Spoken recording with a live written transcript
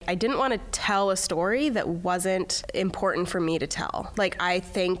I didn't want to tell a story that wasn't important for me to tell. Like, I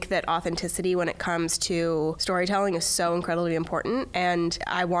think that authenticity when it comes to storytelling is so incredibly important, and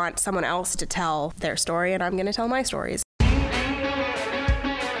I want someone else to tell their story, and I'm going to tell my stories.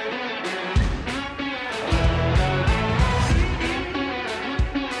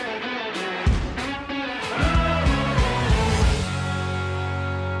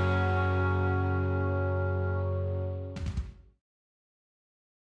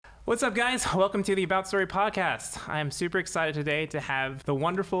 What's up, guys? Welcome to the About Story podcast. I am super excited today to have the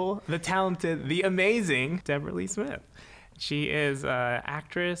wonderful, the talented, the amazing Deb Lee Smith. She is an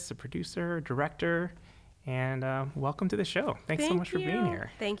actress, a producer, director, and welcome to the show. Thanks so much for being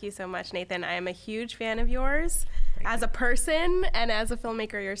here. Thank you so much, Nathan. I am a huge fan of yours as a person and as a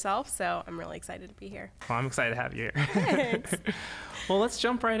filmmaker yourself, so I'm really excited to be here. Well, I'm excited to have you here. Thanks. Well, let's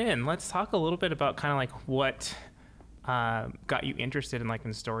jump right in. Let's talk a little bit about kind of like what got you interested in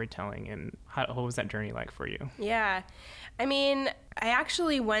in storytelling, and what was that journey like for you? Yeah, I mean, I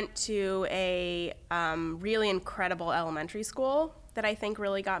actually went to a really incredible elementary school that I think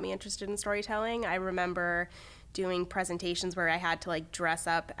really got me interested in storytelling. I remember doing presentations where I had to dress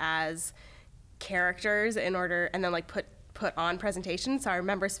up as characters in order, and then put on presentations. So I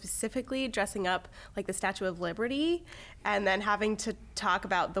remember specifically dressing up like the Statue of Liberty and then having to talk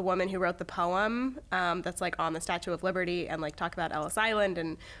about the woman who wrote the poem that's on the Statue of Liberty, and talk about Ellis Island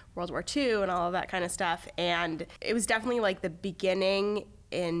and World War II and all of that kind of stuff. And it was definitely the beginning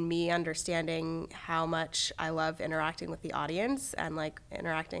in me understanding how much I love interacting with the audience and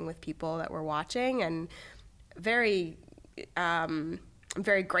interacting with people that were watching, and I'm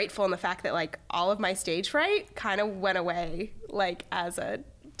very grateful in the fact that all of my stage fright kind of went away as a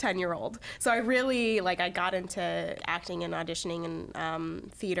 10-year-old. So I really I got into acting and auditioning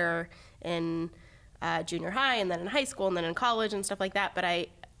and theater in junior high, and then in high school, and then in college and stuff like that. But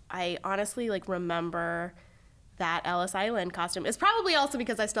I honestly remember that Ellis Island costume. It's probably also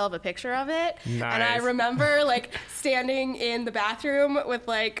because I still have a picture of it. Nice. And I remember standing in the bathroom with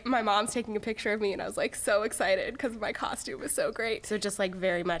my mom's taking a picture of me, and I was so excited because my costume was so great. So just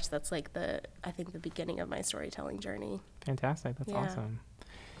very much that's I think the beginning of my storytelling journey. Fantastic. That's awesome.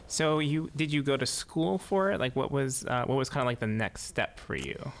 So did you go to school for it? What was kind of the next step for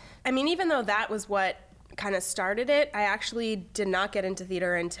you? I mean, even though that was what kind of started it, I actually did not get into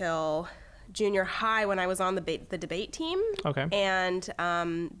theater until junior high when I was on the debate team. Okay. And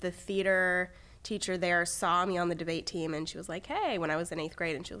the theater teacher there saw me on the debate team, and she was like, hey, when I was in 8th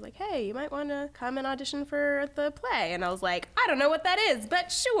grade, and she was like, hey, you might want to come and audition for the play. And I was like, I don't know what that is, but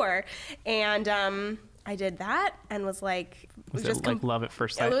sure. And I did that and was like... Was it love at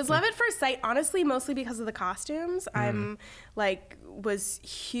first sight? It was love at first sight, honestly, mostly because of the costumes. I'm was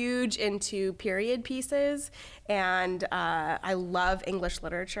huge into period pieces, and I love English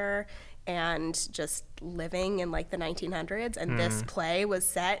literature and just living in the 1900s, and this play was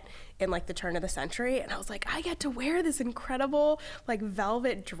set in the turn of the century, and I was like, I get to wear this incredible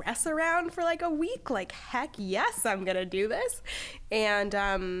velvet dress around for a week. Heck yes, I'm gonna do this. And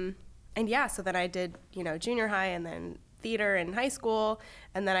yeah, so then I did junior high, and then theater in high school,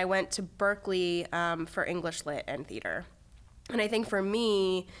 and then I went to Berkeley for English Lit and theater. And I think for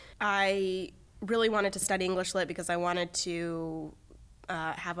me, I really wanted to study English Lit because I wanted to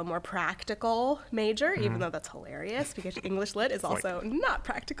have a more practical major, even though that's hilarious because English Lit is also not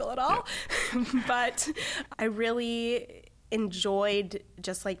practical at all. Yeah. But I really enjoyed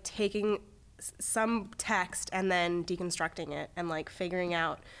just taking some text and then deconstructing it and figuring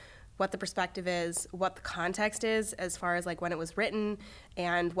out what the perspective is, what the context is as far as when it was written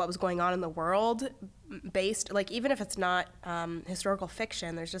and what was going on in the world based, even if it's not historical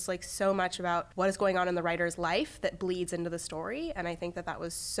fiction, there's just so much about what is going on in the writer's life that bleeds into the story. And I think that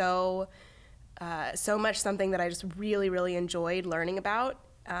was so much something that I just really, really enjoyed learning about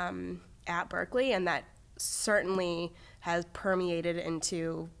at Berkeley, and that certainly has permeated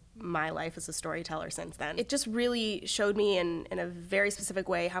into my life as a storyteller since then. It just really showed me in a very specific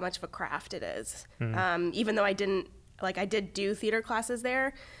way how much of a craft it is. Even though I did do theater classes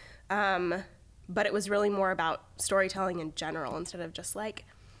there, but it was really more about storytelling in general instead of just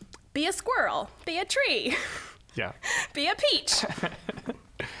be a squirrel, be a tree, yeah, be a peach.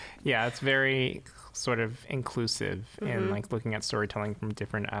 Yeah, it's very sort of inclusive and looking at storytelling from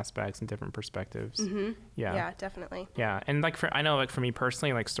different aspects and different perspectives. Yeah, definitely. Yeah, and I know for me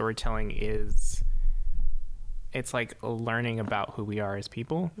personally, storytelling is, it's learning about who we are as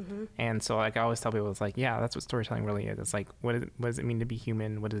people. And so I always tell people, it's that's what storytelling really is. It's what does it mean to be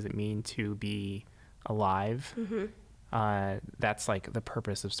human? What does it mean to be alive? That's the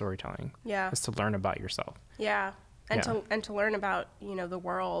purpose of storytelling. Yeah, is to learn about yourself. Yeah. and to learn about, you know, the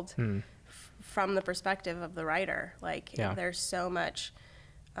world from the perspective of the writer. Like, there's so much.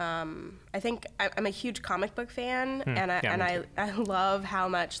 I think I'm a huge comic book fan, and I love how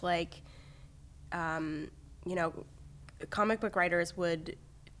much, like, you know, comic book writers would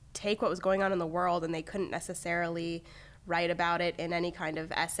take what was going on in the world, and they couldn't necessarily write about it in any kind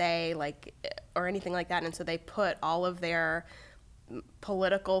of essay, like, or anything like that, and so they put all of their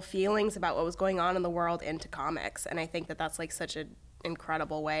political feelings about what was going on in the world into comics. And I think that that's like such an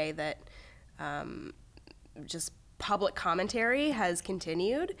incredible way that just public commentary has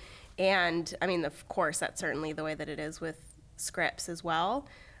continued. And I mean, of course, that's certainly the way that it is with scripts as well.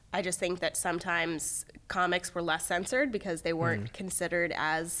 I just think that sometimes comics were less censored because they weren't considered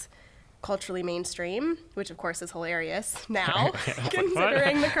as culturally mainstream, which of course is hilarious now,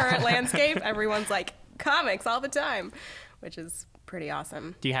 considering the current landscape. Everyone's like, comics all the time, which is pretty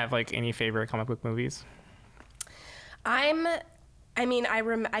awesome. Do you have like any favorite comic book movies? I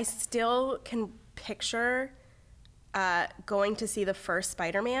still can picture going to see the first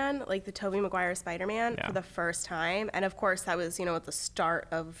Spider-Man, like the Tobey Maguire Spider-Man, for the first time. And of course that was, you know, at the start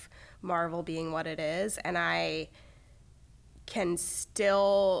of Marvel being what it is. And I just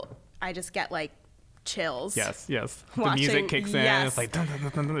get like chills. Yes. The music kicks in. It's like dun,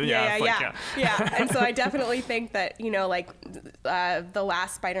 dun, dun, dun, yeah. And so I definitely think that, you know, like the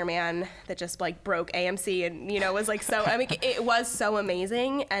last Spider-Man that just like broke AMC and, you know, was like so, I mean, it was so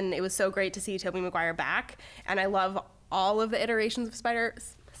amazing, and it was so great to see Tobey Maguire back. And I love all of the iterations of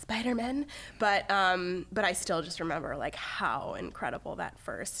Spider-Man, but I still just remember like how incredible that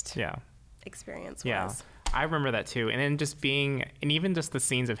first experience was. I remember that too. And then and even just the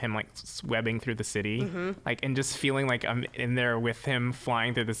scenes of him like webbing through the city, like, and just feeling like I'm in there with him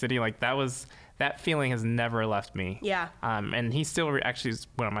flying through the city. Like that feeling has never left me. Yeah. And he's still actually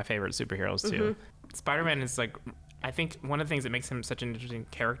one of my favorite superheroes too. Spider-Man is like, I think one of the things that makes him such an interesting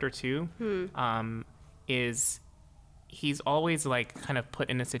character too, is he's always like kind of put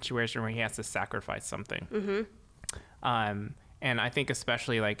in a situation where he has to sacrifice something. And I think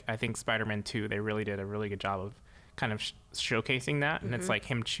especially, like, I think Spider-Man 2, they really did a really good job of kind of showcasing that. And it's like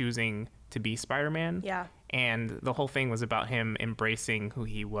him choosing to be Spider-Man. Yeah. And the whole thing was about him embracing who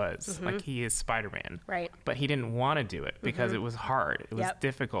he was. Like, he is Spider-Man. Right. But he didn't want to do it because it was hard. It was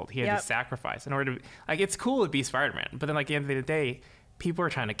difficult. He had to sacrifice in order to, like, it's cool to be Spider-Man. But then, like, at the end of the day, people are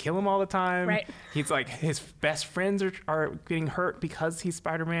trying to kill him all the time. Right. He's like, his best friends are getting hurt because he's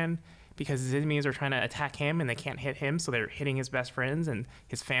Spider-Man, because his enemies are trying to attack him and they can't hit him, so they're hitting his best friends and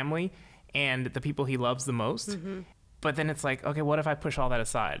his family and the people he loves the most. But then it's like, okay, what if I push all that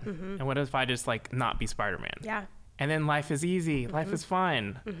aside? And what if I just like not be Spider-Man? Yeah. And then life is easy, life is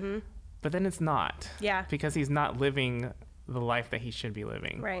fine. But then it's not. Yeah. Because he's not living the life that he should be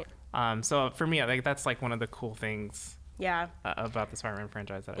living. Right. So for me, like, that's like one of the cool things about the Spider-Man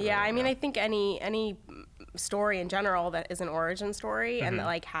franchise that I mean, I think any story in general that is an origin story and that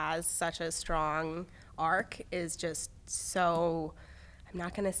like has such a strong arc is just so, I'm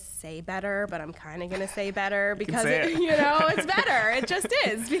not gonna say better, but I'm kind of gonna say better because you know, it's better. It just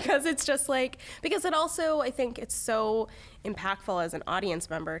is, because it's just like, because it also, I think it's so impactful as an audience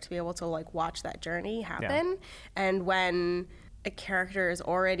member to be able to like watch that journey happen. And when a character is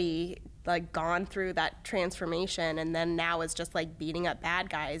already like gone through that transformation and then now is just like beating up bad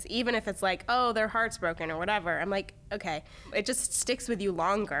guys, even if it's like, oh, their heart's broken or whatever, I'm like, okay, it just sticks with you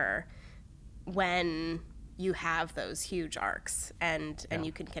longer when you have those huge arcs and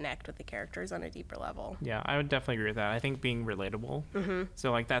you can connect with the characters on a deeper level. Yeah, I would definitely agree with that. I think being relatable,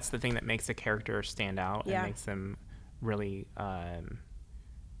 so like that's the thing that makes a character stand out and makes them really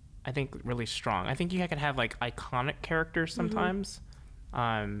I think really strong. I think you can have like iconic characters sometimes,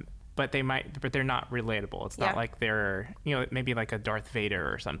 but they're not relatable. It's not like they're, you know, maybe like a Darth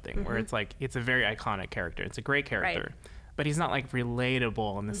Vader or something, where it's like, it's a very iconic character. It's a great character, but he's not like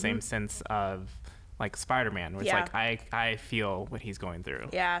relatable in the same sense of like Spider-Man, where it's like, I feel what he's going through.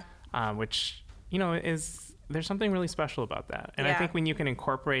 Yeah. Which, you know, there's something really special about that. And I think when you can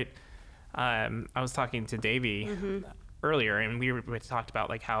incorporate, I was talking to Davey earlier, and we talked about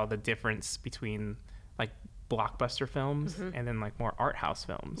like how the difference between like blockbuster films and then like more art house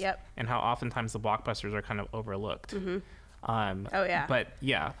films, and how oftentimes the blockbusters are kind of overlooked. But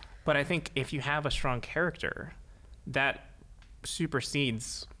I think if you have a strong character, that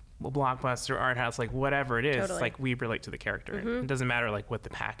supersedes blockbuster, art house, like whatever it is. Like, we relate to the character. It doesn't matter like what the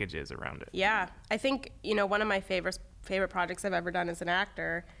package is around it. Yeah, I think, you know, one of my favorite projects I've ever done as an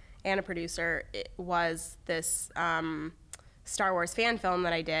actor and a producer, it was this Star Wars fan film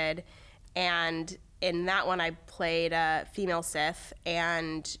that I did, and in that one I played a female Sith,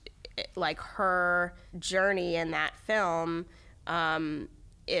 and like her journey in that film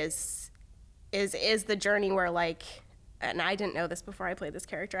is the journey where like, and I didn't know this before I played this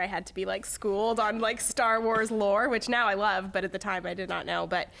character, I had to be like schooled on like Star Wars lore, which now I love, but at the time I did not know.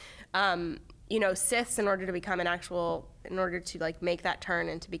 But you know, Siths, in order to like make that turn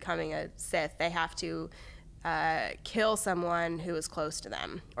into becoming a Sith, they have to kill someone who is close to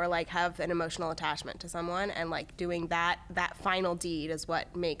them, or like have an emotional attachment to someone, and like doing that final deed is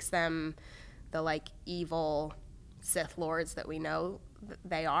what makes them the like evil Sith lords that we know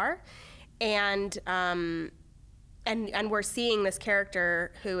they are. And we're seeing this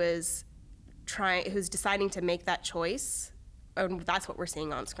character who's deciding to make that choice, and that's what we're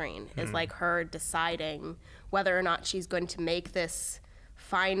seeing on screen, is like her deciding whether or not she's going to make this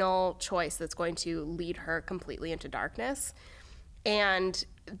final choice that's going to lead her completely into darkness. And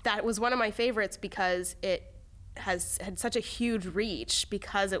that was one of my favorites because it had such a huge reach,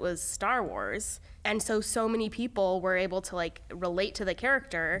 because it was Star Wars, and so many people were able to like relate to the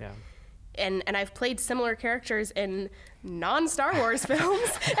character. Yeah. And I've played similar characters in non-Star Wars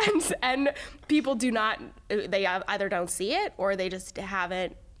films, and people they either don't see it, or they just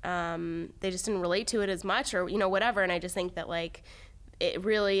haven't, they just didn't relate to it as much, or, you know, whatever. And I just think that like, it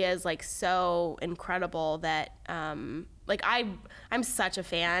really is like so incredible that, like I'm such a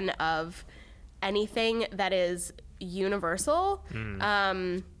fan of anything that is universal.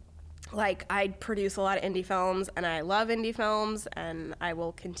 Like, I produce a lot of indie films, and I love indie films, and I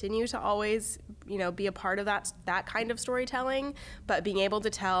will continue to always, you know, be a part of that kind of storytelling. But being able to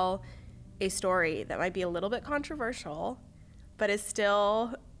tell a story that might be a little bit controversial, but is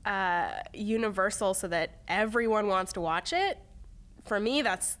still universal, so that everyone wants to watch it, for me,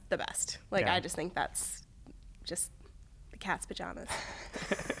 that's the best. Like, I just think that's just the cat's pajamas.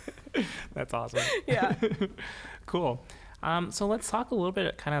 That's awesome. Yeah. Cool. So let's talk a little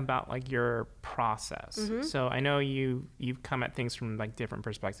bit kind of about like your process. So I know you've come at things from like different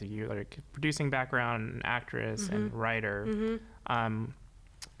perspectives. You're like producing background, an actress, and writer.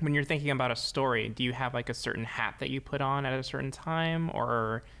 When you're thinking about a story, do you have like a certain hat that you put on at a certain time,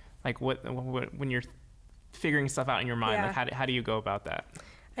 or like what when you're figuring stuff out in your mind, like how do you go about that?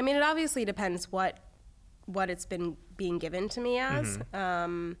 I mean, it obviously depends what it's been being given to me as.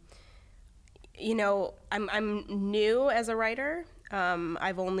 You know, I'm new as a writer.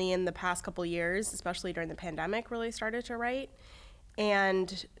 I've only in the past couple years, especially during the pandemic, really started to write.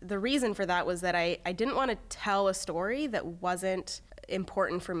 And the reason for that was that I didn't want to tell a story that wasn't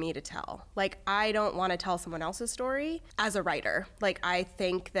important for me to tell. Like, I don't want to tell someone else's story as a writer. Like, I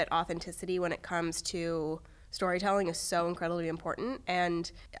think that authenticity when it comes to storytelling is so incredibly important,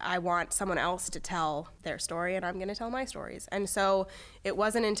 and I want someone else to tell their story, and I'm going to tell my stories. And so it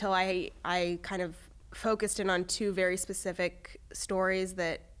wasn't until I kind of focused in on two very specific stories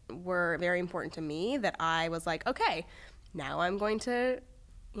that were very important to me that I was like, okay, now I'm going to,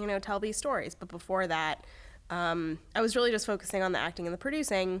 you know, tell these stories. But before that, I was really just focusing on the acting and the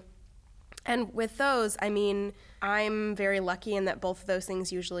producing. And with those, I mean, I'm very lucky in that both of those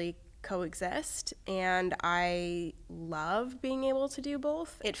things usually coexist, and I love being able to do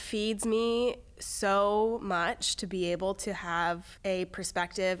both. It feeds me so much to be able to have a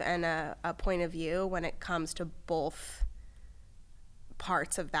perspective and a point of view when it comes to both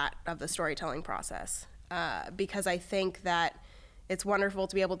parts of the storytelling process, because I think that it's wonderful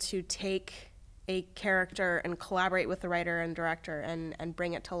to be able to take a character and collaborate with the writer and director and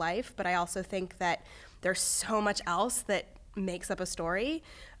bring it to life. But I also think that there's so much else that makes up a story,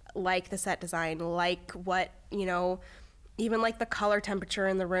 like the set design, like what, you know, even like the color temperature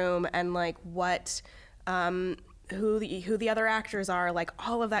in the room, and like what, who the other actors are, like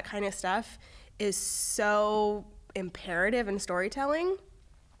all of that kind of stuff is so imperative in storytelling.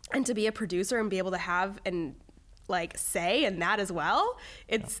 And to be a producer and be able to have and like say in that as well,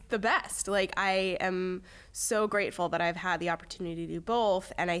 it's the best. Like, I am so grateful that I've had the opportunity to do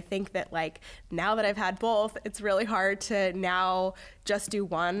both. And I think that like now that I've had both, it's really hard to now just do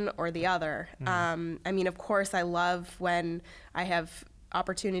one or the other. I mean, of course I love when I have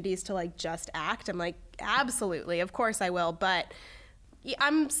opportunities to like just act. I'm like, absolutely, of course I will. But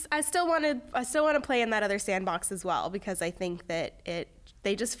I still want to play in that other sandbox as well, because I think that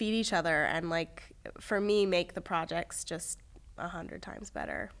they just feed each other, and like, for me, make the projects just 100 times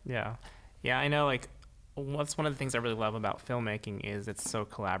better. Yeah. I know, like, what's one of the things I really love about filmmaking is it's so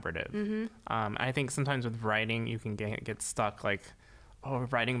collaborative. I think sometimes with writing you can get stuck like, oh,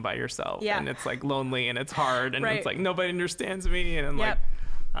 writing by yourself, and it's like lonely and it's hard, and it's like nobody understands me, and like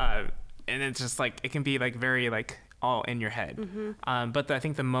and it's just like it can be like very like all in your head. But I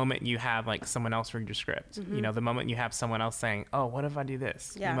think the moment you have like someone else read your script, you know, the moment you have someone else saying, oh, what if I do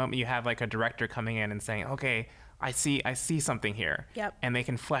this? The moment you have like a director coming in and saying, okay, I see something here, and they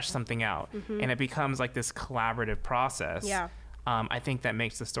can flesh something out, and it becomes like this collaborative process. I think that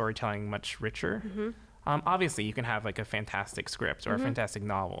makes the storytelling much richer. Obviously, you can have like a fantastic script or a fantastic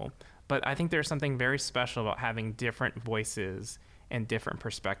novel, but I think there's something very special about having different voices and different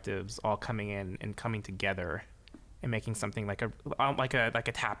perspectives all coming in and coming together and making something like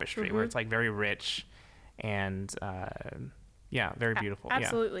a tapestry where it's like very rich and very beautiful.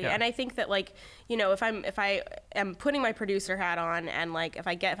 Absolutely. And I think that, like, you know, if I am putting my producer hat on, and like if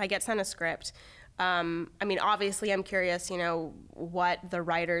I get sent a script, I mean, obviously I'm curious, you know, what the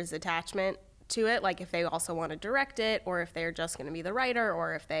writer's attachment to it, like if they also want to direct it, or if they're just going to be the writer,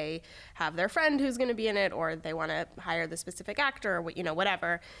 or if they have their friend who's going to be in it, or they want to hire the specific actor, or, you know,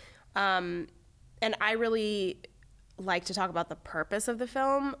 whatever. And I really like to talk about the purpose of the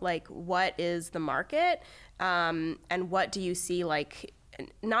film, like what is the market, and what do you see, like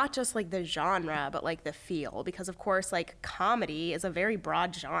not just like the genre, but like the feel, because of course like comedy is a very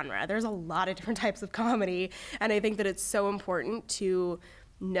broad genre. There's a lot of different types of comedy, and I think that it's so important to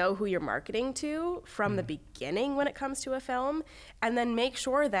know who you're marketing to from the beginning when it comes to a film, and then make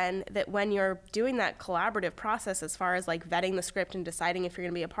sure then that when you're doing that collaborative process as far as like vetting the script and deciding if you're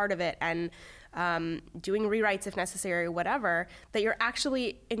going to be a part of it, and doing rewrites if necessary, whatever, that you're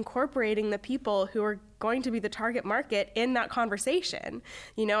actually incorporating the people who are going to be the target market in that conversation.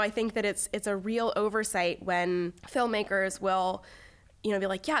 You know, I think that it's a real oversight when filmmakers will, you know, be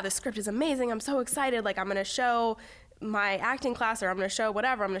like, yeah, the script is amazing, I'm so excited, like I'm going to show my acting class, or I'm going to show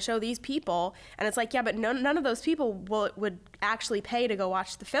whatever, I'm going to show these people, and it's like, yeah, but none of those people would actually pay to go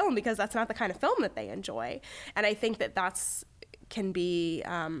watch the film, because that's not the kind of film that they enjoy. And I think that can be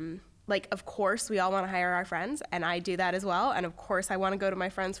like, of course we all want to hire our friends, and I do that as well, and of course I want to go to my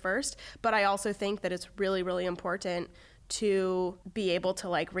friends first, but I also think that it's really, really important to be able to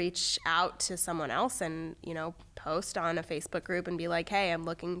like reach out to someone else and, you know, post on a Facebook group and be like, hey, I'm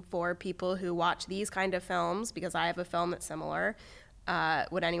looking for people who watch these kind of films because I have a film that's similar.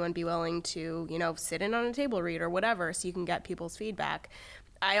 Would anyone be willing to, you know, sit in on a table read or whatever, so you can get people's feedback.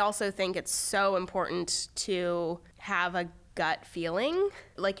 I also think it's so important to have a gut feeling,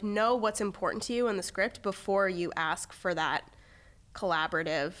 like know what's important to you in the script before you ask for that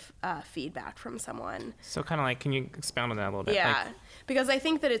collaborative feedback from someone. So kind of like, can you expound on that a little bit? Yeah, like, because I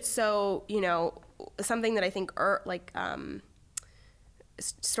think that it's so, you know, something that I think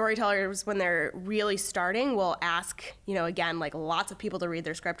storytellers, when they're really starting, will ask, you know, again, like lots of people to read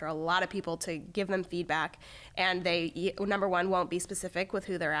their script, or a lot of people to give them feedback, and they, number one, won't be specific with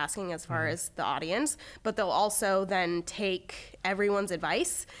who they're asking as far as the audience, but they'll also then take everyone's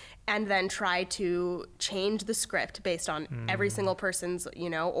advice and then try to change the script based on every single person's, you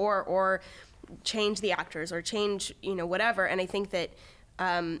know, or change the actors, or change, you know, whatever. And I think that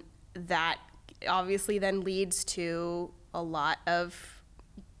that obviously then leads to a lot of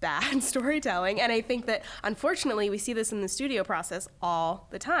bad storytelling. And I think that unfortunately we see this in the studio process all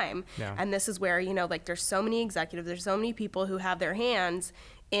the time. Yeah. And this is where, you know, like there's so many executives, there's so many people who have their hands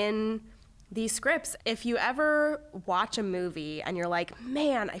in these scripts. If you ever watch a movie and you're like,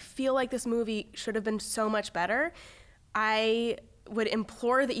 man, I feel like this movie should have been so much better, I would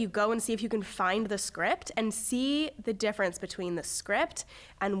implore that you go and see if you can find the script and see the difference between the script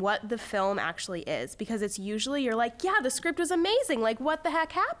and what the film actually is. Because it's usually, you're like, yeah, the script was amazing, like what the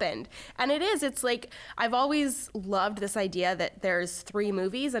heck happened? And it is, it's like, I've always loved this idea that there's 3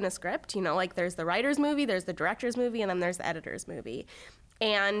 movies in a script, you know, like there's the writer's movie, there's the director's movie, and then there's the editor's movie.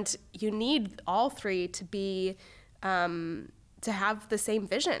 And you need all 3 to be, to have the same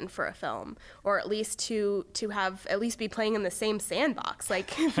vision for a film, or at least to have, at least be playing in the same sandbox.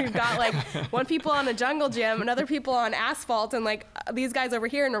 Like if you've got like one people on a jungle gym and other people on asphalt, and like these guys over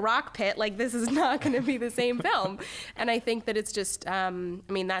here in a rock pit, like this is not going to be the same film. And I think that it's just, I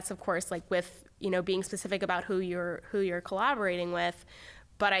mean, that's of course like with, you know, being specific about who you're collaborating with.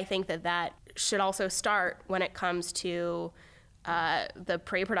 But I think that should also start when it comes to the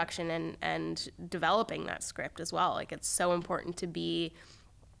pre-production and developing that script as well. Like it's so important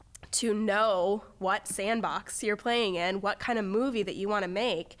to know what sandbox you're playing in, what kind of movie that you want to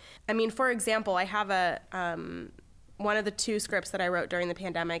make. I mean, for example, I have one of the 2 scripts that I wrote during the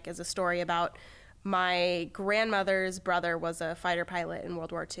pandemic is a story about my grandmother's brother was a fighter pilot in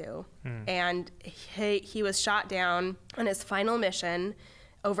World War II. And he was shot down on his final mission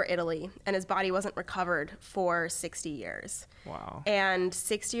over Italy, and his body wasn't recovered for 60 years. Wow. And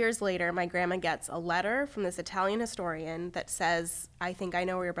 60 years later, my grandma gets a letter from this Italian historian that says, I think I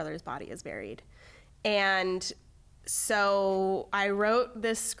know where your brother's body is buried. And so I wrote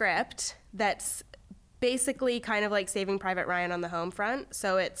this script that's basically kind of like Saving Private Ryan on the home front.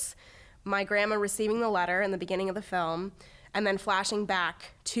 So it's my grandma receiving the letter in the beginning of the film and then flashing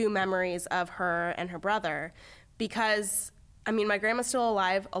back to memories of her and her brother. Because, I mean, my grandma's still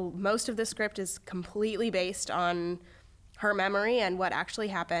alive. Most of the script is completely based on her memory and what actually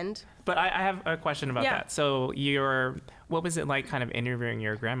happened. But I have a question about Yeah. that. So what was it like kind of interviewing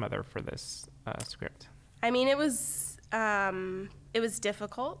your grandmother for this script? I mean, it was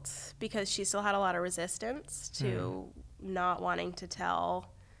difficult because she still had a lot of resistance to not wanting to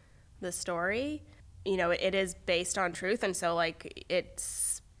tell the story. You know, it is based on truth, and so like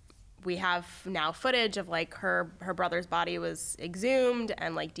we have now footage of like her brother's body was exhumed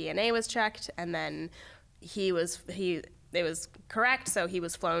and like DNA was checked, and then it was correct, so he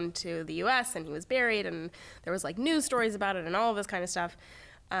was flown to the US and he was buried, and there was like news stories about it and all of this kind of stuff.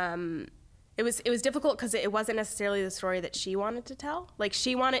 It was difficult because it wasn't necessarily the story that she wanted to tell. Like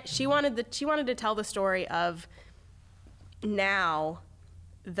she wanted to tell the story of now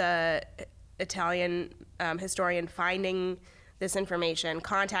the Italian historian finding this information,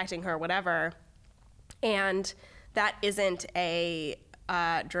 contacting her, whatever, and that isn't a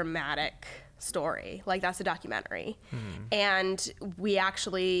dramatic story. Like, that's a documentary. And we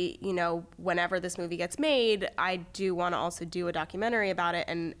actually, you know, whenever this movie gets made, I do want to also do a documentary about it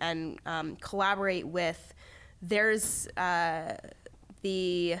and collaborate with, there's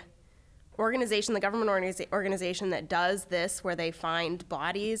the organization, the government organization that does this, where they find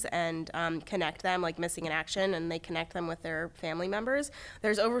bodies and connect them, like missing in action, and they connect them with their family members.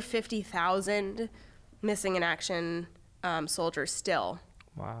 There's over 50,000 missing in action soldiers still.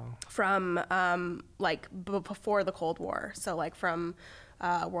 Wow. From before the Cold War. So like from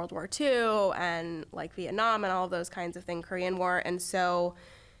World War II and like Vietnam and all of those kinds of things, Korean War. And so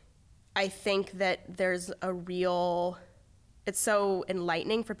I think that it's so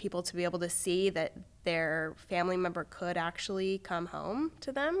enlightening for people to be able to see that their family member could actually come home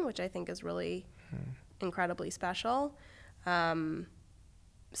to them, which I think is really incredibly special.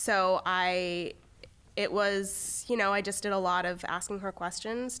 So it was, you know, I just did a lot of asking her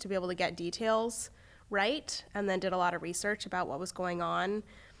questions to be able to get details right, and then did a lot of research about what was going on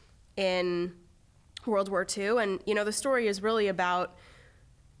in World War II. And, you know, the story is really about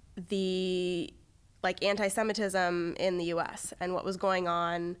the, like, anti-Semitism in the U.S. and what was going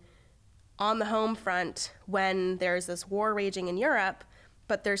on the home front when there's this war raging in Europe,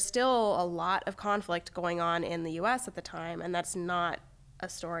 but there's still a lot of conflict going on in the U.S. at the time, and that's not a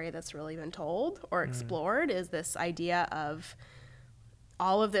story that's really been told or explored, is this idea of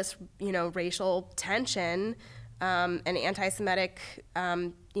all of this, you know, racial tension and anti-Semitic,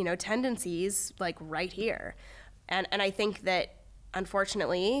 you know, tendencies, like right here. And I think that,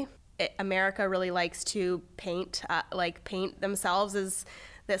 unfortunately, America really likes to paint themselves as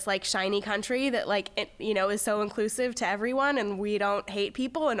this like shiny country that you know, is so inclusive to everyone, and we don't hate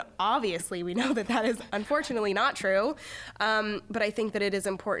people, and obviously we know that that is unfortunately not true. But I think that it is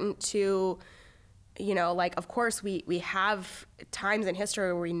important to, you know, like, of course we have times in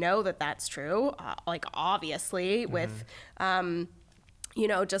history where we know that that's true, like obviously with you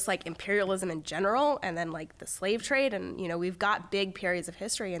know, just like imperialism in general, and then like the slave trade, and, you know, we've got big periods of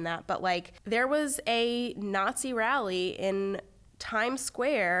history in that. But like, there was a Nazi rally in Times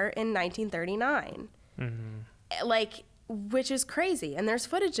Square in 1939, like, which is crazy. And there's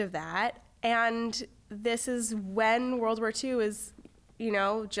footage of that. And this is when World War II is, you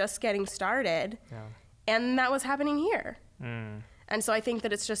know, just getting started. Yeah. And that was happening here. And so I think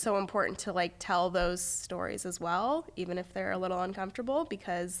that it's just so important to like tell those stories as well, even if they're a little uncomfortable,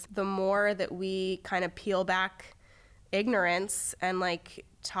 because the more that we kind of peel back ignorance and like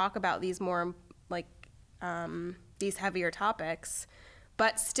talk about these more like these heavier topics,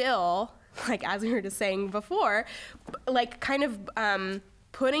 but still, like as we were just saying before, like kind of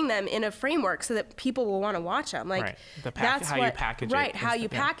putting them in a framework so that people will want to watch them. Like, right. That's how you package it. Right, how you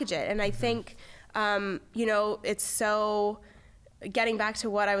package it. And I think, you know, it's so, getting back to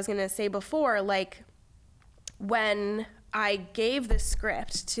what I was going to say before, like when I gave this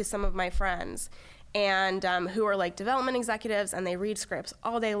script to some of my friends and who are like development executives, and they read scripts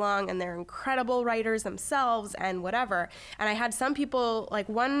all day long, and they're incredible writers themselves and whatever. And I had some people, like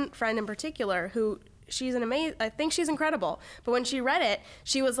one friend in particular, who I think she's incredible. But when she read it,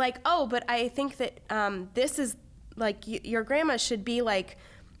 she was like, oh, but I think that this is like, your grandma should be like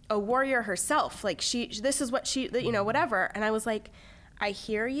a warrior herself. Like this is what she, you know, whatever. And I was like, I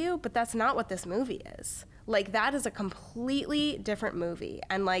hear you, but that's not what this movie is. Like, that is a completely different movie.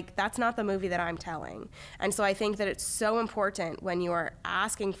 And like, that's not the movie that I'm telling. And so I think that it's so important when you are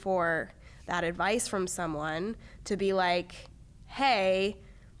asking for that advice from someone to be like, hey,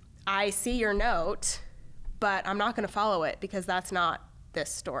 I see your note, but I'm not going to follow it because that's not this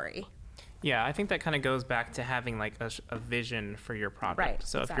story. Yeah, I think that kind of goes back to having like a vision for your project. Right,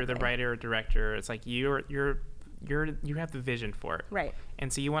 so exactly. If you're the writer or director, it's like you have the vision for it. Right.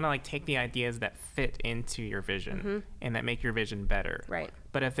 And so you want to like take the ideas that fit into your vision Mm-hmm. and that make your vision better. Right.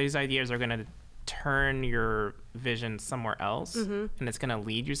 But if these ideas are going to turn your vision somewhere else Mm-hmm. and it's going to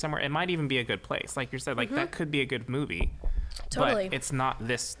lead you somewhere, it might even be a good place. Like you said, like that could be a good movie. Totally. But it's not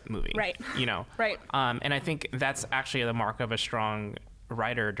this movie. Right. You know? Right. And I think that's actually the mark of a strong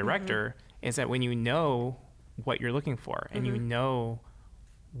writer or director is that when you know what you're looking for and you know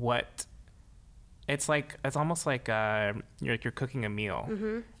what it's almost like you're cooking a meal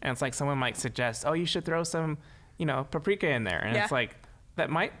and it's like someone might suggest, oh, you should throw some, paprika in there. And it's like, that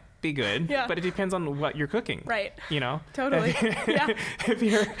might be good, but it depends on what you're cooking. Right. Totally. If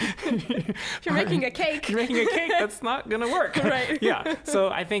you're making a cake. That's not going to work. Right. Yeah. So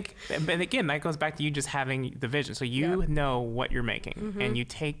I think, but again, that goes back to you just having the vision. So you know what you're making and you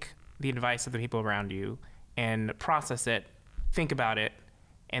take the advice of the people around you and process it, think about it,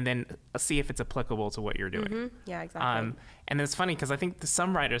 and then see if it's applicable to what you're doing. Yeah, exactly. And it's funny because I think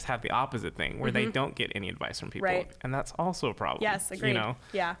some writers have the opposite thing where they don't get any advice from people. Right. And that's also a problem. Yes, agreed.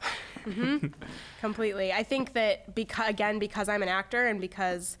 Yeah. Completely. I think that because I'm an actor and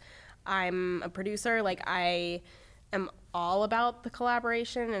because I'm a producer, like I am all about the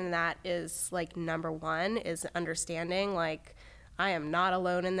collaboration, and that is like number one is understanding like I am not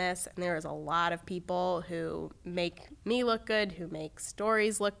alone in this, and there is a lot of people who make me look good, who make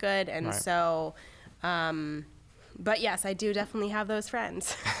stories look good, and right. so, but yes, I do definitely have those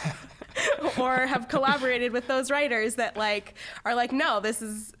friends, or have collaborated with those writers that like are like, no, this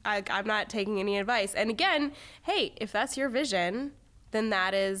is I'm not taking any advice. And again, hey, if that's your vision, then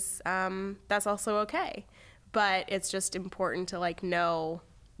that is that's also okay. But it's just important to like know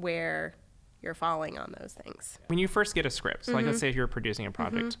where you're falling on those things. When you first get a script, like let's say if you're producing a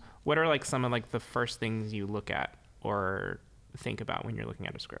project, what are like some of like the first things you look at or think about when you're looking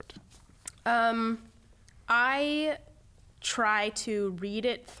at a script? I try to read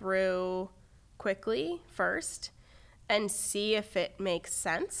it through quickly first and see if it makes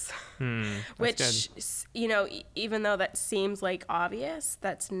sense. Which, even though that seems like obvious,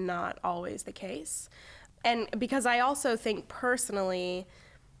 that's not always the case. And because I also think personally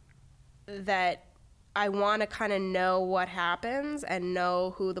that I want to kind of know what happens and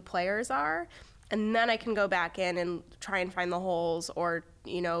know who the players are, and then I can go back in and try and find the holes or,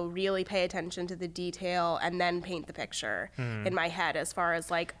 really pay attention to the detail and then paint the picture in my head as far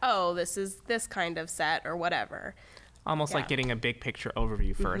as like, oh, this is this kind of set or whatever. Almost like getting a big picture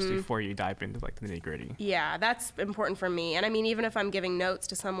overview first before you dive into like the nitty-gritty. Yeah, that's important for me. And I mean, even if I'm giving notes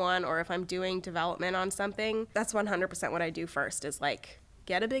to someone or if I'm doing development on something, that's 100% what I do first is like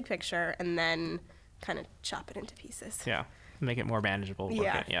get a big picture and then kind of chop it into pieces. Yeah, make it more manageable.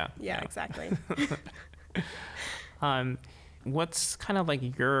 Yeah, exactly. What's kind of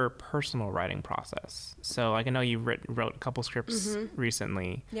like your personal writing process? So like I know you wrote a couple scripts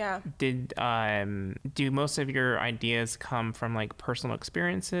recently. Yeah. Do most of your ideas come from like personal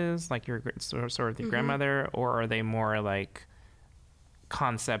experiences, like your sort of the grandmother, or are they more like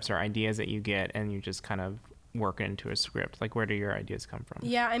concepts or ideas that you get and you just kind of work into a script? Like where do your ideas come from?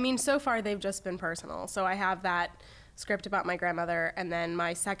 Yeah, I mean, so far they've just been personal. So I have that script about my grandmother, and then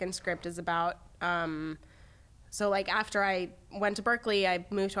my second script is about so like after I went to Berkeley, I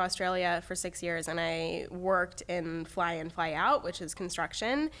moved to Australia for 6 years and I worked in fly in, fly out, which is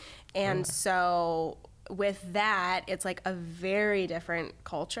construction. And so with that, it's like a very different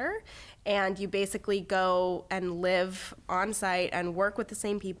culture. And you basically go and live on site and work with the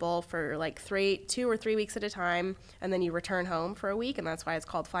same people for like 2 or 3 weeks at a time. And then you return home for a week. And that's why it's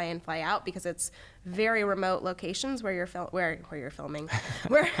called fly in, fly out, because it's very remote locations where you're filming.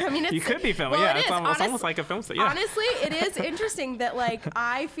 Where I mean, it's, you could be filming. Well, Yeah, it's almost like a film set. Yeah. Honestly, it is interesting that like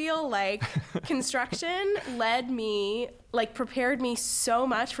I feel like construction prepared me so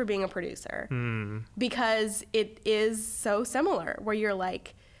much for being a producer because it is so similar where you're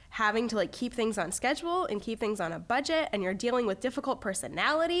like having to like keep things on schedule and keep things on a budget, and you're dealing with difficult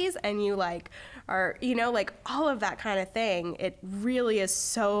personalities, and you like are, like all of that kind of thing. It really is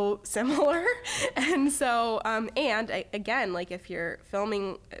so similar. And so, again, like if you're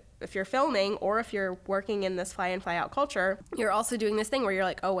filming or if you're working in this fly in, fly out culture, you're also doing this thing where you're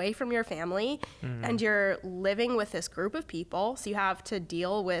like away from your family and you're living with this group of people. So you have to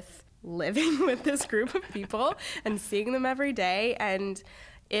deal with living with this group of people and seeing them every day, and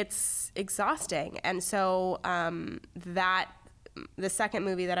it's exhausting. And so that the second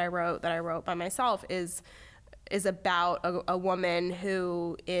movie that I wrote by myself is about a woman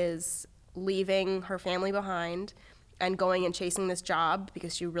who is leaving her family behind and going and chasing this job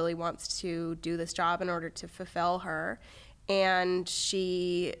because she really wants to do this job in order to fulfill her. And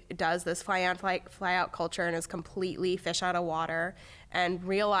she does this fly out culture and is completely fish out of water, and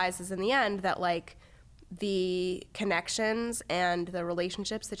realizes in the end that like the connections and the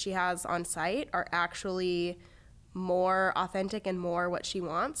relationships that she has on site are actually more authentic and more what she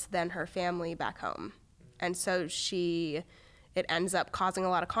wants than her family back home. And so it ends up causing a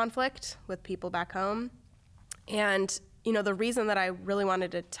lot of conflict with people back home. And, you know, the reason that I really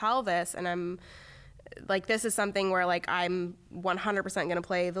wanted to tell this, and I'm like, this is something where like I'm 100% going to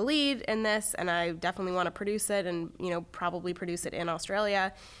play the lead in this, and I definitely want to produce it and, you know, probably produce it in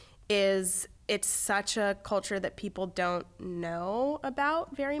Australia, is it's such a culture that people don't know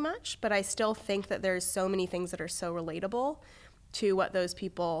about very much, but I still think that there's so many things that are so relatable to what those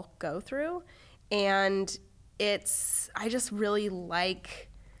people go through. And I just really like,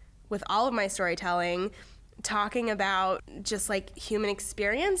 with all of my storytelling, talking about just like human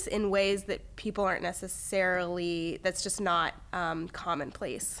experience in ways that people aren't necessarily, that's just not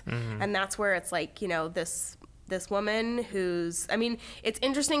commonplace. Mm-hmm. And that's where it's like, you know, this woman who's, I mean, it's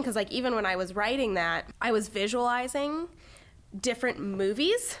interesting because like even when I was writing that, I was visualizing different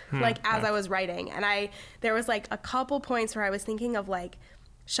movies as I was writing. And there was like a couple points where I was thinking of like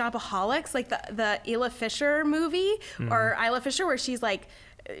Shopaholics, like the Isla Fisher movie, or Isla Fisher, where she's like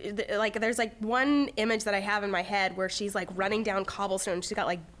there's like one image that I have in my head where she's like running down cobblestone. She's got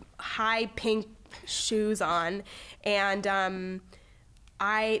like high pink shoes on, and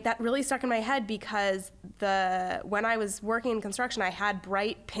that really stuck in my head because when I was working in construction, I had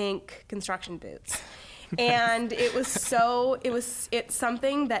bright pink construction boots. And it's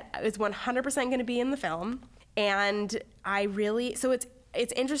something that is 100% going to be in the film. And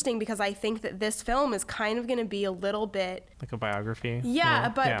it's interesting because I think that this film is kind of going to be a little bit like a biography. Yeah,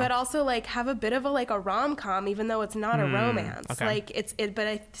 but also like have a bit of a rom-com, even though it's not a romance. Okay. Like but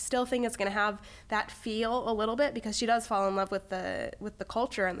I still think it's going to have that feel a little bit because she does fall in love with the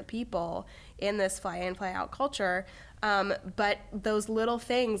culture and the people in this fly in, fly out culture. But those little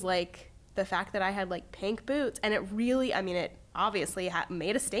things, like the fact that I had like pink boots, and it really, I mean, it obviously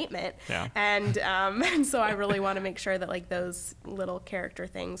made a statement. Yeah. And so I really want to make sure that like those little character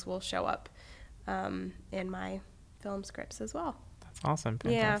things will show up in my film scripts as well. That's awesome.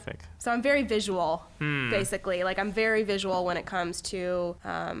 Fantastic. Yeah. So I'm very visual, basically. Like I'm very visual when it comes to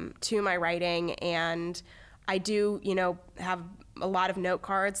my writing, and I do, you know, have a lot of note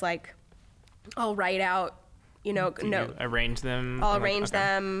cards. Like I'll write out, you know, arrange them. I'll arrange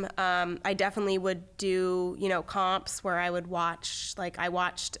them. I definitely would do, you know, comps where I would watch, like I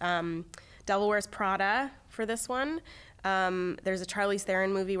watched Devil Wears Prada for this one. There's a Charlize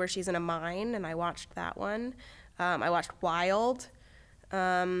Theron movie where she's in a mine, and I watched that one. I watched Wild.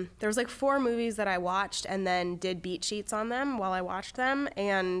 There was like 4 movies that I watched and then did beat sheets on them while I watched them,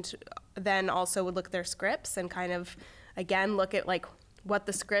 and then also would look at their scripts and kind of, again, look at like what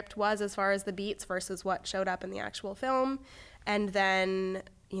the script was as far as the beats versus what showed up in the actual film, and then,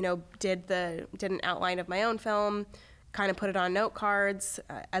 you know, did an outline of my own film, kind of put it on note cards,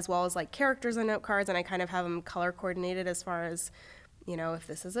 as well as like characters on note cards, and I kind of have them color coordinated as far as, you know, if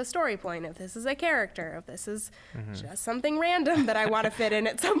this is a story point, if this is a character, if this is just something random that I want to fit in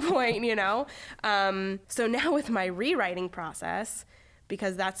at some point, you know. So now with my rewriting process,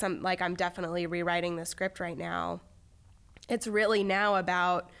 because I'm definitely rewriting the script right now, it's really now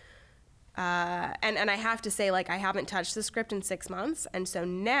about, and I have to say, like, I haven't touched the script in 6 months, and so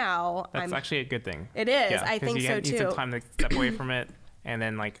now That's actually a good thing. It is. Yeah, I think so too. You need some time to step away from it, and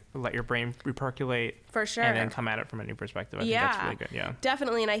then like let your brain repercolate. For sure. And then come at it from a new perspective. I think that's really good. Yeah.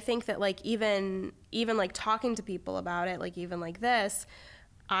 Definitely, and I think that like even like talking to people about it, like even like this,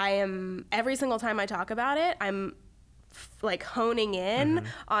 every single time I talk about it, I'm like honing in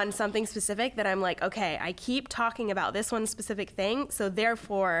on something specific that I'm like, okay, I keep talking about this one specific thing, so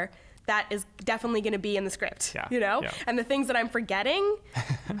therefore that is definitely going to be in the script, you know? Yeah. And the things that I'm forgetting,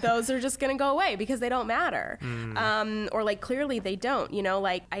 those are just going to go away because they don't matter. Or like clearly they don't, you know?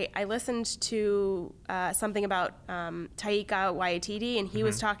 Like I listened to something about Taika Waititi, and he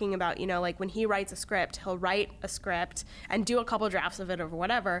was talking about, you know, like when he writes a script, he'll write a script and do a couple drafts of it or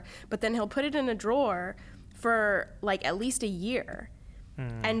whatever, but then he'll put it in a drawer for like at least a year.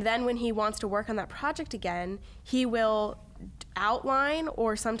 And then when he wants to work on that project again, he will outline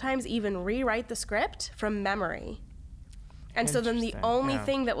or sometimes even rewrite the script from memory. And so then the only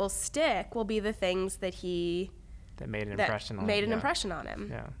thing that will stick will be the things that made an impression on him.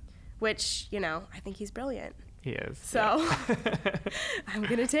 Yeah. Which, you know, I think he's brilliant. He is. So I'm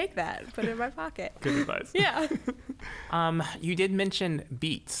going to take that, put it in my pocket. Good advice. Yeah. You did mention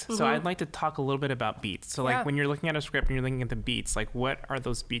beats. So I'd like to talk a little bit about beats. So like when you're looking at a script and you're looking at the beats, like what are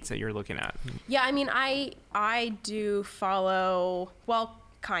those beats that you're looking at? Yeah, I mean, I do follow, well,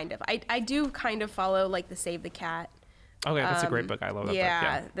 kind of. I do kind of follow like the Save the Cat. Okay, that's a great book. I love that book.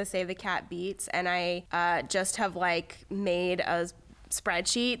 Yeah, the Save the Cat beats. And I just have like made a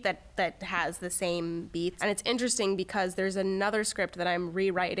spreadsheet that has the same beats. And it's interesting because there's another script that I'm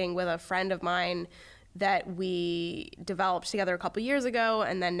rewriting with a friend of mine that we developed together a couple years ago,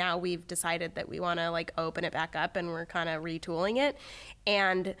 and then now we've decided that we want to like open it back up and we're kind of retooling it.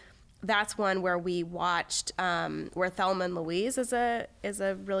 And that's one where we watched where Thelma and Louise is a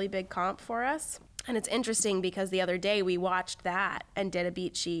really big comp for us. And it's interesting because the other day we watched that and did a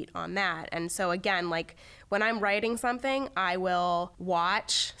beat sheet on that. And so again, like when I'm writing something, I will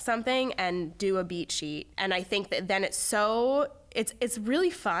watch something and do a beat sheet. And I think that then it's really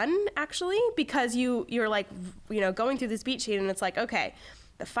fun actually, because you're like, going through this beat sheet and it's like, okay,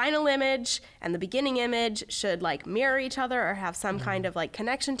 the final image and the beginning image should like mirror each other or have some kind of like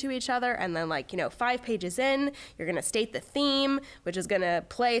connection to each other. And then 5 pages in, you're going to state the theme, which is going to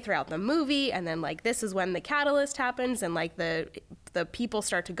play throughout the movie. And then like, this is when the catalyst happens and like the people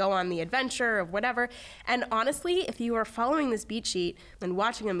start to go on the adventure of whatever. And honestly, if you are following this beat sheet and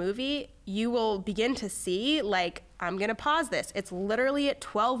watching a movie, you will begin to see like, I'm going to pause this. It's literally at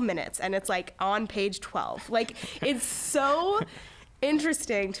 12 minutes and it's like on page 12. Like it's so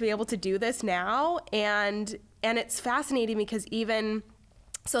interesting to be able to do this now, and it's fascinating because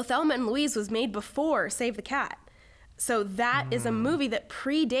so Thelma and Louise was made before Save the Cat. So that is a movie that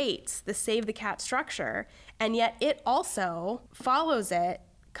predates the Save the Cat structure, and yet it also follows it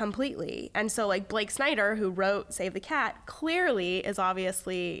completely. And so like Blake Snyder, who wrote Save the Cat, clearly is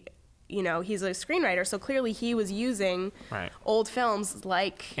obviously, he's a screenwriter, so clearly he was using old films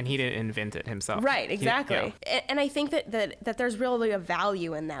like... And he didn't invent it himself. Right, exactly. And I think that there's really a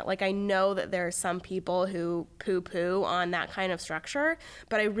value in that. Like, I know that there are some people who poo-poo on that kind of structure,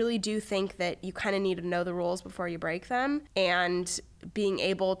 but I really do think that you kind of need to know the rules before you break them. And being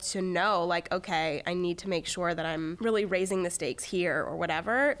able to know, like, okay, I need to make sure that I'm really raising the stakes here or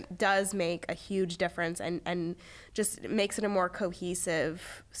whatever, does make a huge difference and just makes it a more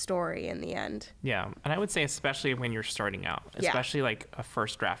cohesive story in the end. Yeah, and I would say especially when you're starting out, especially like a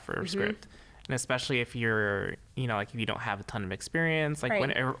first draft for a script, and especially if you're, like if you don't have a ton of experience, like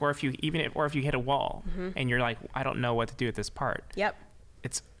or if you hit a wall and you're like, I don't know what to do with this part. Yep.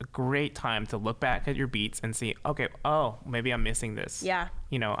 It's a great time to look back at your beats and see, okay, oh, maybe I'm missing this. Yeah.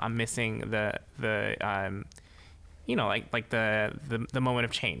 I'm missing the moment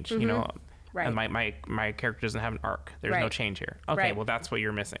of change, Right. And my character doesn't have an arc. There's no change here. Okay, well, that's what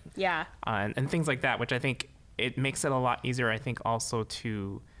you're missing. Yeah. And things like that, which I think it makes it a lot easier, I think, also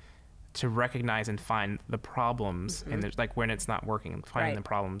to recognize and find the problems and there's like when it's not working, finding the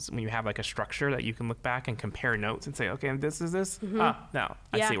problems when you have like a structure that you can look back and compare notes and say, okay, this is this. No,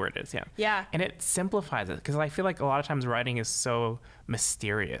 I see where it is. Yeah. And it simplifies it because I feel like a lot of times writing is so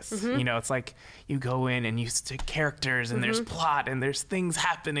mysterious. It's like you go in and you stick characters and there's plot and there's things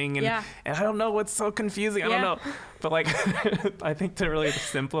happening and I don't know what's so confusing. I don't know. But like, I think to really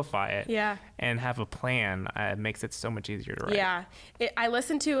simplify it and have a plan, it makes it so much easier to write. Yeah. I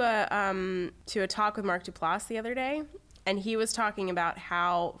listened to a talk with Mark Duplass the other day, and he was talking about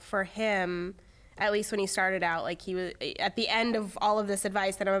how for him, at least when he started out, like he was at the end of all of this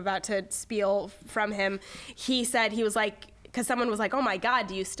advice that I'm about to spiel from him, he said he was like, because someone was like, oh my God,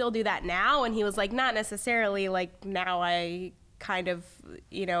 do you still do that now? And he was like, not necessarily. Like now I kind of,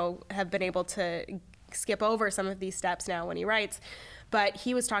 have been able to skip over some of these steps now when he writes. But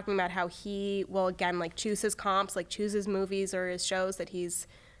he was talking about how he will, again, like choose his comps, like choose his movies or his shows that he's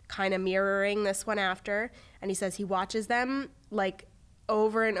kind of mirroring this one after. And he says he watches them like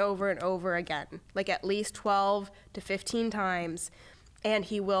over and over and over again, like at least 12 to 15 times. And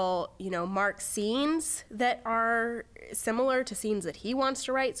he will, mark scenes that are similar to scenes that he wants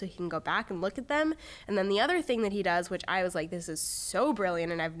to write so he can go back and look at them. And then the other thing that he does, which I was like, this is so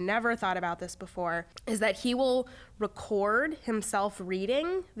brilliant and I've never thought about this before, is that he will record himself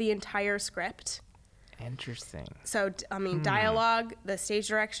reading the entire script. Interesting. So, dialogue, the stage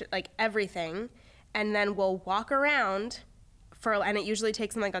direction, like everything. And then we'll walk around and it usually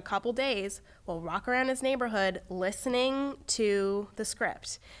takes him like a couple days. We'll walk around his neighborhood listening to the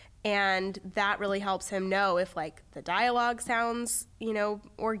script. And that really helps him know if like the dialogue sounds,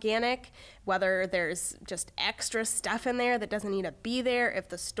 organic, whether there's just extra stuff in there that doesn't need to be there, if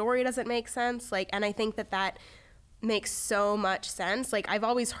the story doesn't make sense. And I think that makes so much sense. Like, I've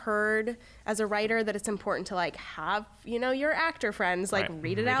always heard as a writer that it's important to like have, you know, your actor friends like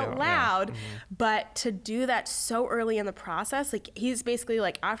read it out loud. Yeah. But to do that so early in the process, like he's basically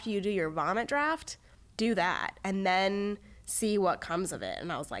like, after you do your vomit draft, do that and then see what comes of it.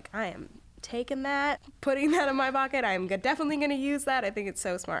 And I was like, I am taking that, putting that in my pocket. I'm definitely going to use that. I think it's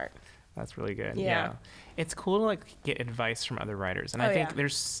so smart. That's really good. Yeah. It's cool to like get advice from other writers. And I think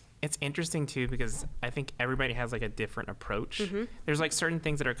it's interesting too, because I think everybody has like a different approach. There's like certain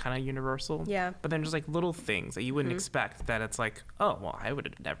things that are kind of universal. Yeah. But then there's like little things that you wouldn't expect that it's like, oh, well, I would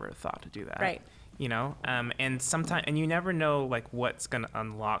have never thought to do that. Right. You know? And sometimes, and you never know like what's going to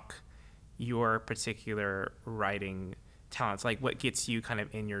unlock your particular writing talents, like what gets you kind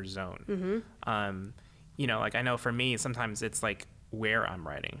of in your zone. You know, like I know for me, sometimes it's like where I'm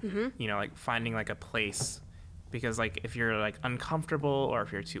writing, you know, like finding like a place. Because like if you're like uncomfortable or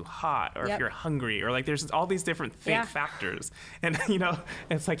if you're too hot or if you're hungry or like there's all these different factors, and you know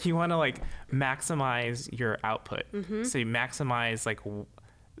it's like you want to like maximize your output. So you maximize like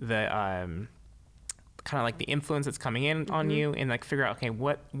the kind of like the influence that's coming in on you, and like figure out, okay,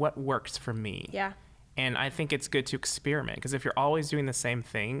 what works for me. Yeah. And I think it's good to experiment, because if you're always doing the same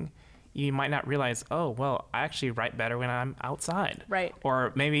thing, you might not realize, oh, well, I actually write better when I'm outside. Right.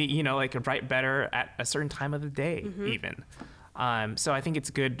 Or maybe, you know, like write better at a certain time of the day even. So I think it's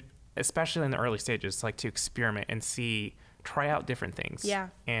good, especially in the early stages, like to experiment and try out different things. Yeah.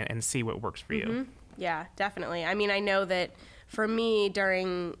 And see what works for you. Yeah, definitely. I mean, I know that for me,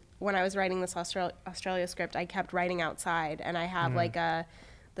 when I was writing this Australia script, I kept writing outside, and I have like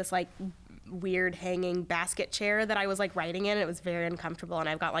this like weird hanging basket chair that I was like writing in. It was very uncomfortable, and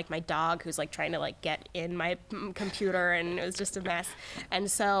I've got like my dog who's like trying to like get in my computer, and it was just a mess.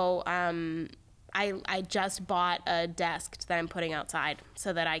 And so I just bought a desk that I'm putting outside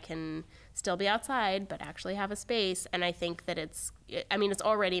so that I can still be outside but actually have a space. And I think that it's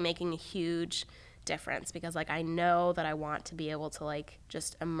already making a huge difference, because like I know that I want to be able to like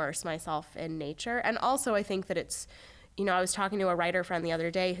just immerse myself in nature. And also I think that it's, you know, I was talking to a writer friend the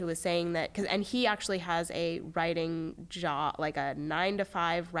other day who was saying that, and he actually has a writing job, like a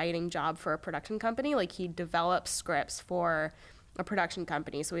 9-to-5 writing job for a production company. Like he develops scripts for a production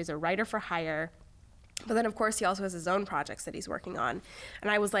company. So he's a writer for hire. But then of course he also has his own projects that he's working on. And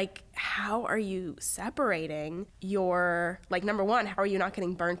I was like, how are you separating like, number one, how are you not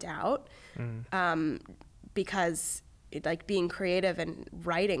getting burnt out? Because like being creative and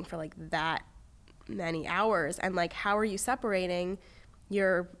writing for like that many hours, and like how are you separating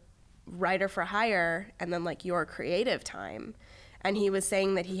your writer for hire and then like your creative time? And he was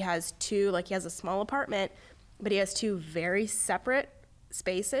saying that he has he has a small apartment, but he has 2 very separate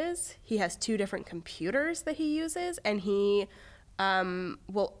spaces. He has 2 different computers that he uses, and he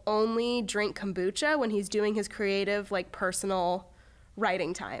will only drink kombucha when he's doing his creative like personal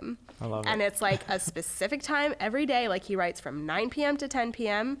writing time. I love it. And it's like a specific time every day. Like he writes from 9 p.m. to 10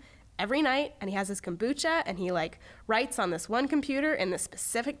 p.m. every night, and he has his kombucha, and he like writes on this one computer in this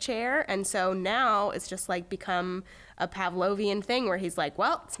specific chair. And so now it's just like become a Pavlovian thing where he's like,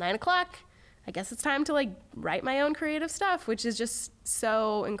 well, it's 9 o'clock. I guess it's time to like write my own creative stuff, which is just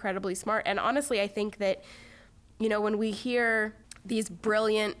so incredibly smart. And honestly, I think that, you know, when we hear these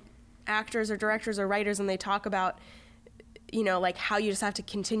brilliant actors or directors or writers and they talk about, you know, like how you just have to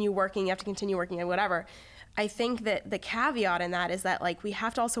continue working, and whatever, I think that the caveat in that is that like we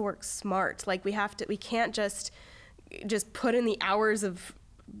have to also work smart. Like we can't just put in the hours of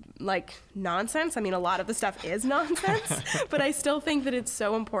like nonsense. I mean, a lot of the stuff is nonsense, but I still think that it's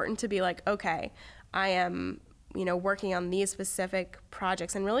so important to be like, okay, I am, you know, working on these specific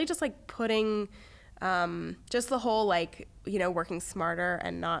projects, and really just like putting just the whole like, you know, working smarter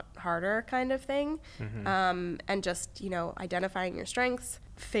and not harder kind of thing. And just, you know, identifying your strengths,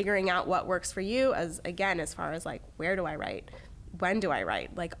 figuring out what works for you, as far as like, where do I write? When do I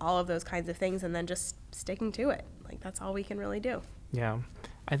write? Like all of those kinds of things, and then just sticking to it. Like that's all we can really do. Yeah.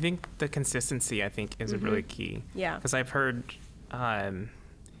 I think the consistency, is really key. Yeah. Because I've heard,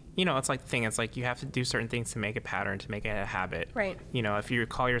 you know, it's like you have to do certain things to make a pattern, to make it a habit. Right. You know, if you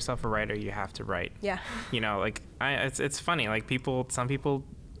call yourself a writer, you have to write. Yeah. You know, like it's funny. Like some people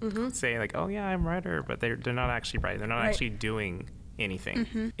say like, oh yeah, I'm a writer, but they're not actually writing. They're not actually doing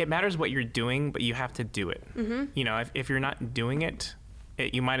anything. It matters what you're doing, but you have to do it. You know, if you're not doing it,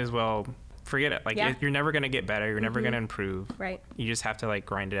 you might as well forget it. Like you're never going to get better. You're never going to improve. Right. You just have to like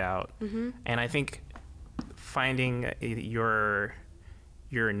grind it out. And I think finding your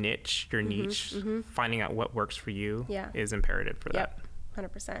niche, finding out what works for you is imperative for that.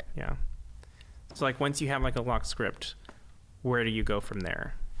 100%. Yeah. So like once you have like a locked script, where do you go from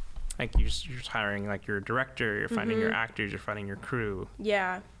there? Like you're hiring like your director, you're finding your actors, you're finding your crew.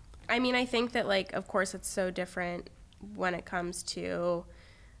 Yeah. I mean, I think that, like, of course it's so different when it comes to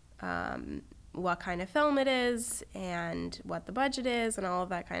what kind of film it is and what the budget is and all of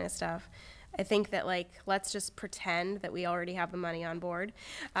that kind of stuff. I think that, like, let's just pretend that we already have the money on board.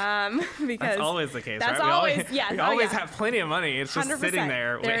 Because that's always the case, that's right? Always, we always have plenty of money. It's just 100%. Sitting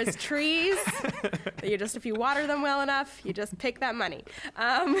there. There's trees. If you water them well enough, you just pick that money.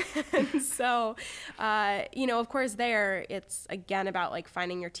 And so, of course there, it's, again, about, like,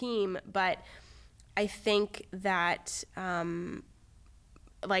 finding your team. But I think that,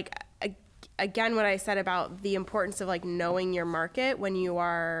 again, what I said about the importance of, like, knowing your market when you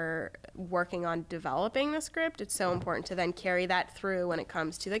are working on developing the script, it's so important to then carry that through when it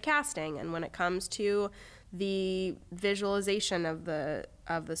comes to the casting and when it comes to the visualization of the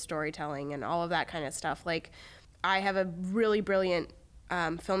storytelling and all of that kind of stuff. Like, I have a really brilliant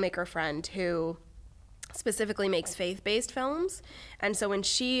filmmaker friend who specifically makes faith-based films, and so when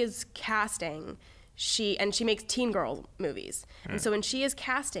she is casting, she makes teen girl movies. And so when she is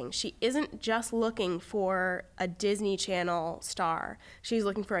casting, she isn't just looking for a Disney Channel star. She's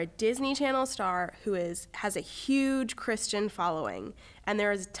looking for a Disney Channel star who has a huge Christian following. And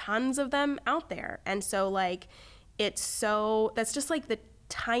there's tons of them out there. And so, like, that's just, like, the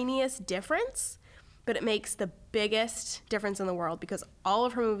tiniest difference, but it makes the biggest difference in the world because all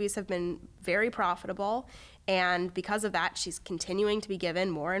of her movies have been very profitable. And because of that, she's continuing to be given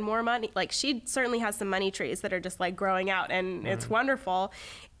more and more money. Like, she certainly has some money trees that are just, like, growing out, and it's wonderful.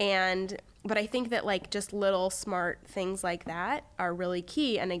 But I think that, like, just little smart things like that are really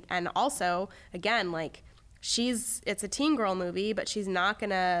key. And also, again, like, it's a teen girl movie, but she's not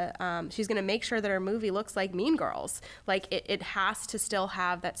gonna, she's gonna make sure that her movie looks like Mean Girls. Like, it has to still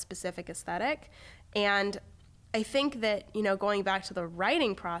have that specific aesthetic. And I think that, going back to the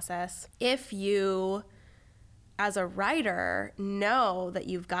writing process, if you, as a writer, know that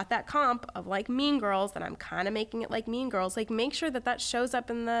you've got that comp of, like, Mean Girls, that I'm kind of making it like Mean Girls, like, make sure that shows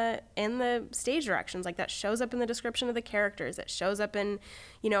up in the stage directions, like, that shows up in the description of the characters, it shows up in,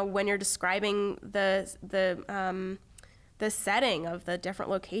 when you're describing the setting of the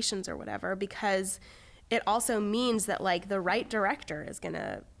different locations or whatever, because it also means that, like, the right director is going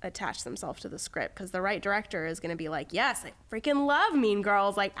to attach themselves to the script, because the right director is going to be like, yes, I freaking love Mean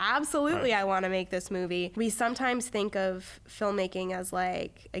Girls. Like, absolutely, I want to make this movie. We sometimes think of filmmaking as,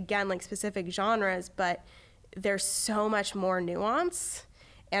 like, again, like, specific genres, but there's so much more nuance,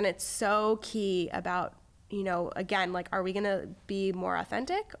 and it's so key about, again, like, are we going to be more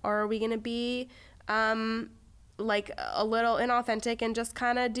authentic, or are we going to be like a little inauthentic and just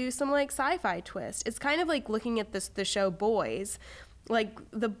kind of do some, like, sci-fi twist? It's kind of like looking at the show Boys. Like,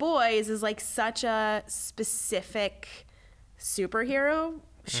 The Boys is, like, such a specific superhero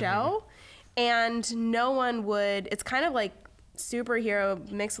show, and no one would, it's kind of like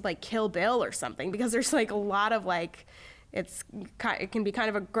superhero mixed with, like, Kill Bill or something, because there's, like, a lot of, like, it can be kind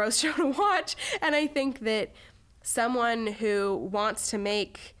of a gross show to watch. And I think that someone who wants to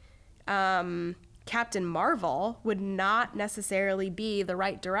make Captain Marvel would not necessarily be the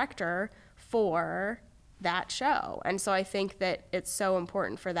right director for that show. And so I think that it's so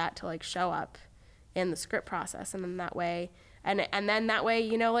important for that to, like, show up in the script process. And then that way, and then that way,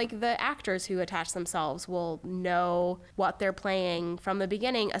 like, the actors who attach themselves will know what they're playing from the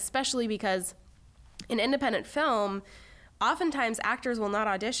beginning, especially because in independent film, oftentimes actors will not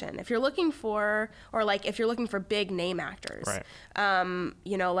audition. If you're looking for big name actors, right.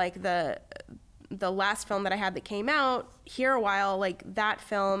 Like the last film that I had that came out here a while, like, that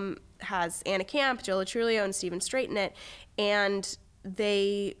film has Anna Camp, Joe Latrulio, and Stephen Strait in it, and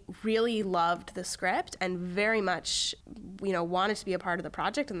they really loved the script and very much, wanted to be a part of the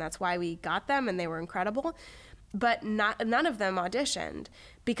project, and that's why we got them, and they were incredible. But none of them auditioned,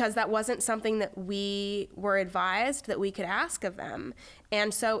 because that wasn't something that we were advised that we could ask of them.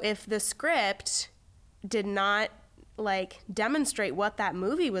 And so if the script did not, like, demonstrate what that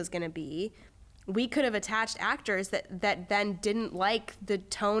movie was going to be, we could have attached actors that then didn't like the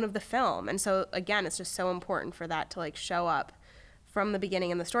tone of the film. And so, again, it's just so important for that to, like, show up from the beginning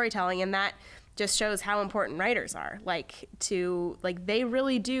in the storytelling. And that just shows how important writers are. They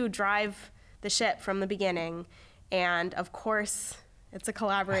really do drive the ship from the beginning. And, of course, it's a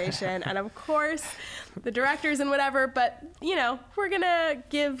collaboration. And, of course, the directors and whatever. But, we're going to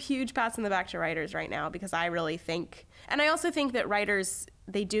give huge pats on the back to writers right now, because I really think, and I also think that writers,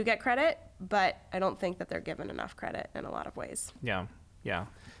 they do get credit, but I don't think that they're given enough credit in a lot of ways. Yeah.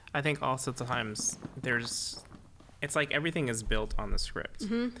 I think also sometimes there's it's like everything is built on the script.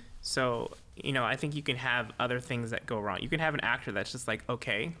 So, you know, I think you can have other things that go wrong. You can have an actor that's just like,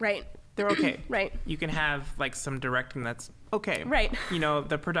 okay. Right. They're okay. Right. You can have like some directing that's okay. Right. You know,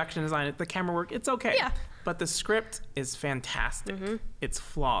 the production design, the camera work, it's okay. Yeah. But the script is fantastic. It's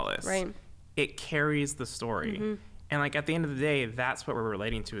flawless. Right. It carries the story. And like at the end of the day, that's what we're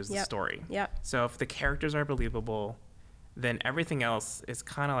relating to is the Yep. story. Yep. So if the characters are believable, then everything else is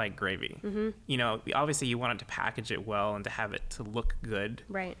kind of like gravy. You know, obviously you want it to package it well and to have it to look good.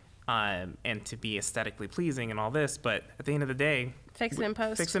 Right. And to be aesthetically pleasing and all this, but at the end of the day, Fix it in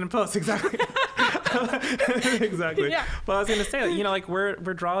post. Fix it in post, exactly. Exactly. Yeah. Well, I was gonna say, you know, like we're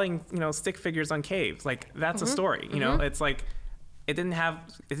drawing, you know, stick figures on caves. Like that's a story. You know, it's like it didn't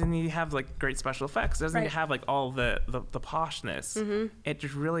need to have like great special effects. It doesn't need to have like all the poshness. It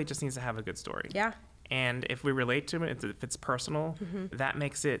just really just needs to have a good story. Yeah. And if we relate to it, if it's personal, that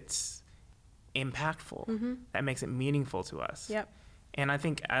makes it impactful. That makes it meaningful to us. Yep. And I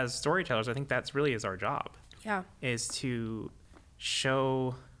think as storytellers, I think that's really is our job. Yeah. Is to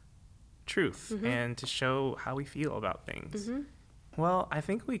show truth and to show how we feel about things. Well, I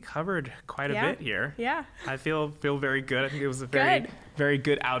think we covered quite a bit here. Yeah. I feel very good. I think it was a very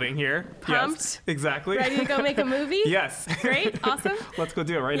good outing here. Pumped. Yes, exactly. Ready to go make a movie? Yes. Great. Awesome. Let's go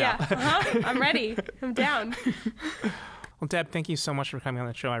do it right now. I'm ready. I'm down. Well, Deb, thank you so much for coming on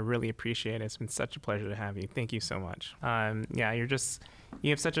the show. I really appreciate it. It's been such a pleasure to have you. Thank you so much. Yeah, you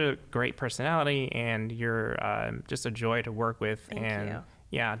have such a great personality, and you're just a joy to work with. Thank you.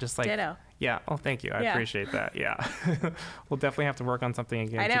 Yeah, just like Ditto. Yeah. Oh, thank you. I appreciate that. Yeah. We'll definitely have to work on something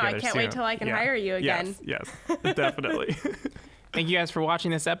again. I know. I can't wait till I can hire you again. Yes, definitely. Thank you guys for watching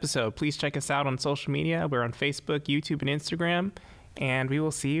this episode. Please check us out on social media. We're on Facebook, YouTube, and Instagram, and we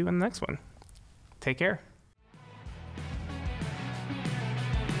will see you in the next one. Take care.